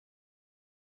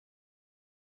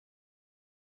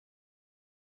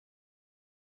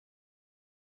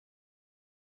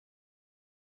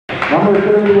Number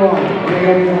 31,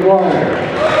 Jacob McGuire.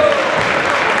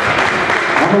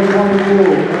 Number 22,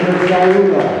 Ernest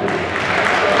Ayula.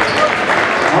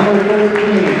 Number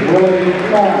 13, Willie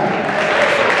Scott.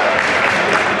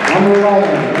 Number 11,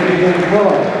 Adrian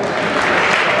Phillips.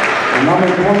 And number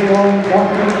 21,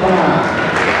 Justin Kahn.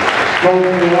 Coach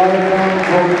the Watertown,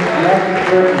 Coach Matthew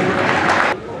Burton.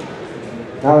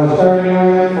 Now the starting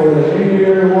lineup for the Senior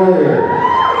Year Warriors.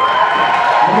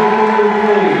 Number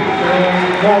 33, Sam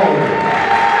Kelly.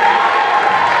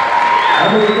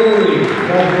 Number 30,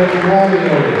 Justin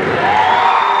Rodeo.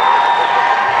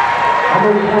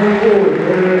 Number 22,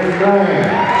 Curtis Ryan.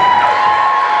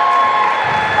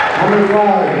 Number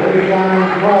 5, Willie John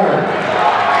Clark.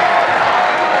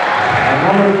 And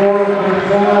number 4,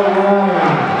 Marcel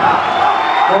Ryan.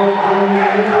 Coach Jimmy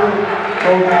River,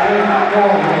 Coach James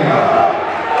Callahan.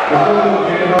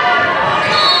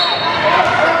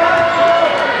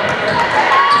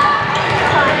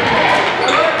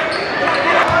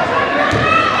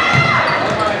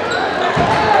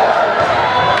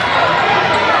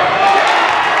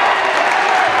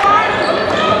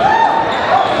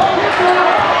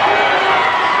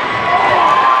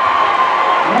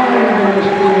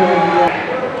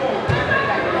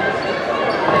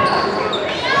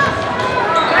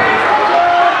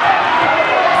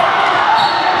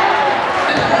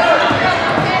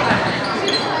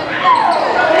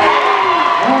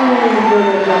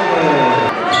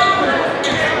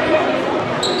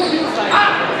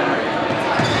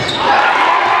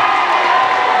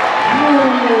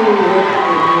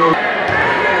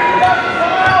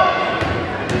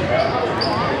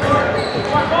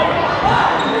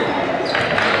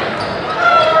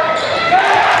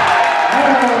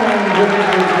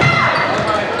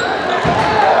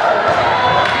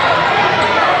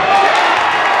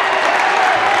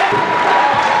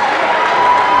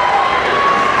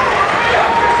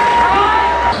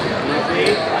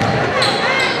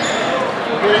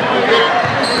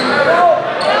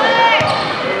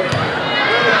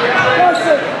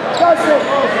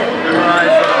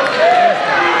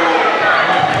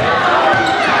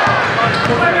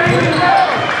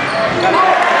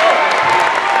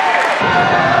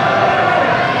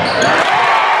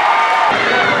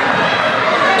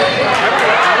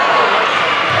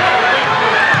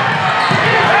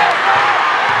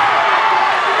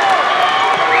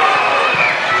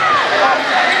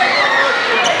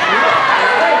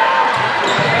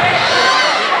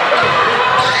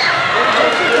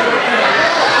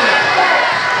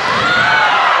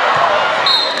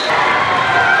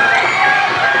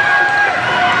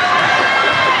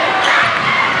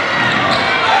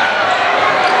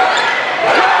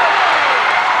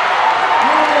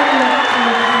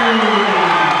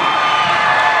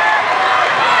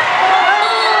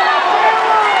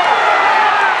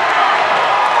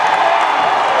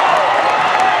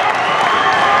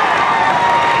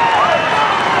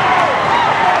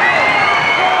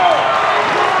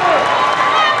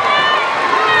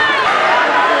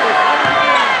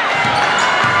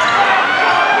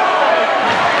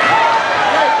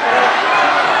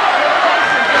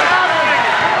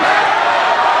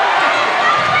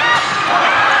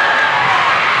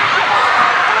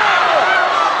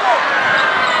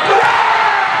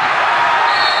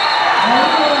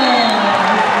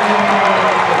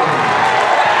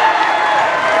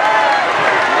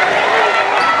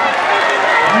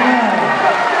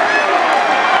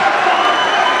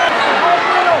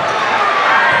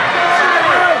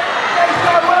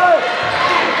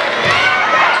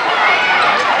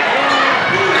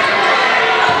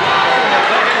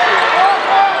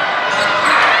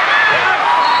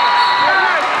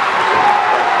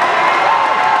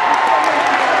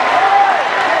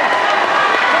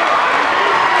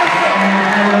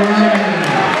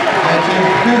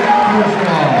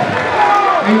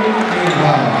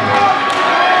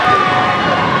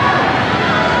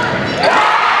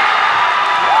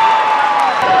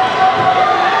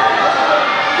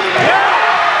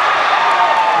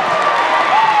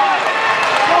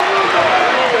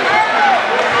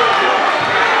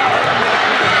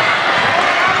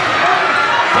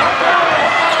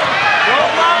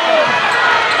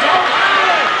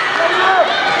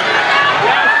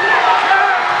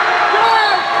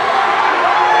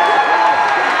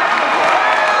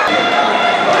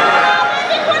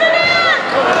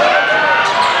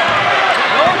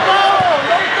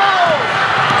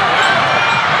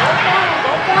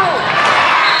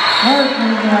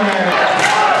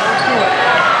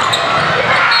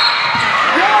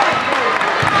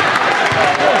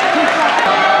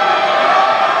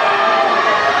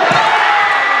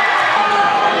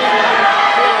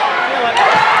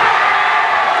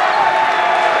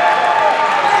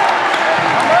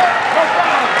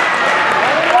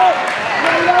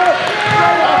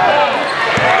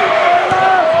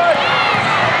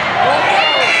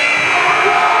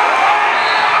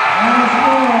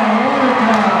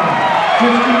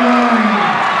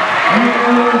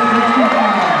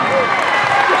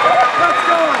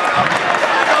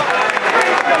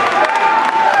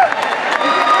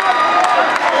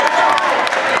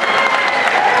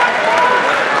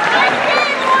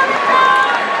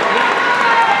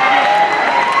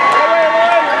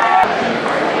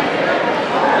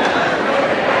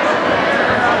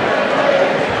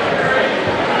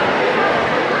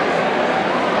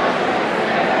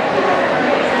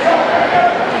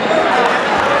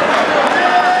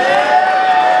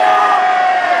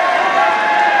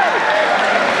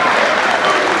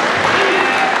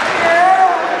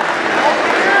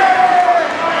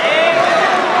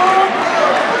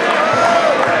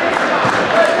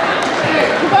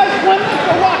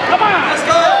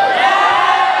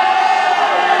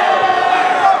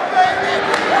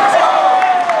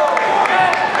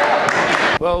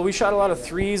 Well, we shot a lot of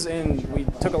threes, and we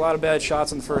took a lot of bad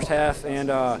shots in the first half. And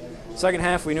second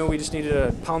half, we knew we just needed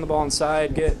to pound the ball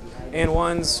inside, get and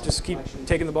ones, just keep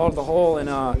taking the ball to the hole,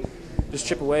 and just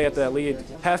chip away at that lead.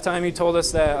 Halftime, he told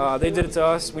us that they did it to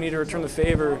us. We need to return the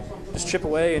favor, just chip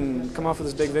away and come off with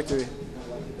this big victory.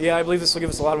 Yeah, I believe this will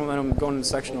give us a lot of momentum going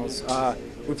into sectionals.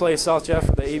 We play South Jeff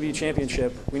for the AB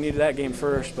championship. We needed that game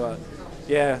first, but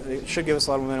yeah, it should give us a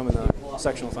lot of momentum in the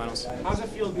sectional finals. How's it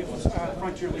feel to be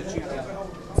Frontier League champion?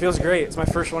 Feels great. It's my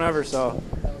first one ever, so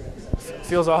it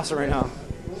feels awesome right now.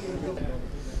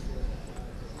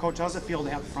 Coach, how's it feel to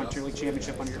have the Frontier League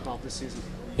championship under your belt this season?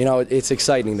 You know, it's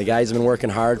exciting. The guys have been working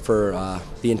hard for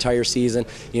the entire season.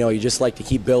 You know, you just like to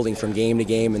keep building from game to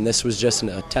game, and this was just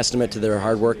a testament to their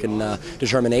hard work and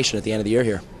determination at the end of the year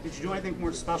here. Did you do anything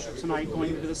more special tonight going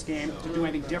into this game, to do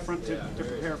anything different to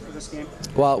prepare for this game?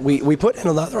 Well, we put in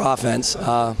another offense.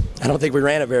 I don't think we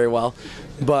ran it very well,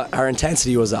 but our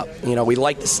intensity was up. You know, we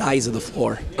liked the size of the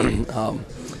floor.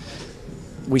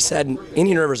 We said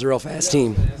Indian River's a real fast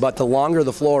team, but the longer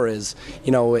the floor is,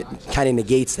 you know, it kind of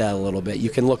negates that a little bit. You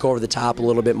can look over the top a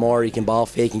little bit more, you can ball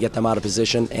fake and get them out of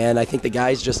position, and I think the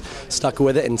guys just stuck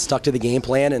with it and stuck to the game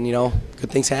plan, and, you know, good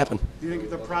things happen. Do you think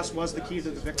the press was the key to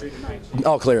the victory tonight?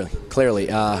 Oh,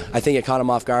 clearly. I think it caught them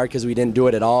off guard because we didn't do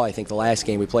it at all. I think the last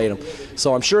game we played them.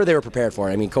 So I'm sure they were prepared for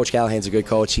it. I mean, Coach Callahan's a good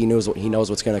coach. He knows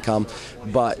what's going to come,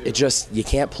 but it just, you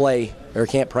can't play or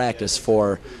can't practice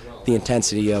for the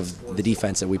intensity of the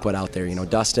defense that we put out there. You know,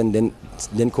 Dustin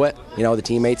didn't quit. You know, the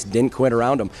teammates didn't quit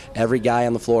around him. Every guy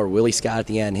on the floor, Willie Scott at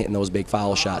the end hitting those big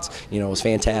foul shots. You know, it was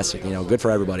fantastic. You know, good for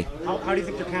everybody. How do you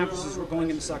think their conferences were going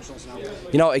into sectionals now?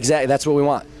 You know, exactly. That's what we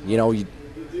want. You know,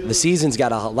 the season's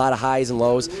got a lot of highs and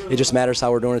lows. It just matters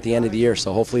how we're doing at the end of the year.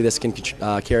 So hopefully this can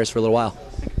carry us for a little while.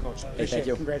 Thank you, Coach. Appreciate thank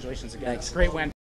you. Congratulations again. Thanks. Great win.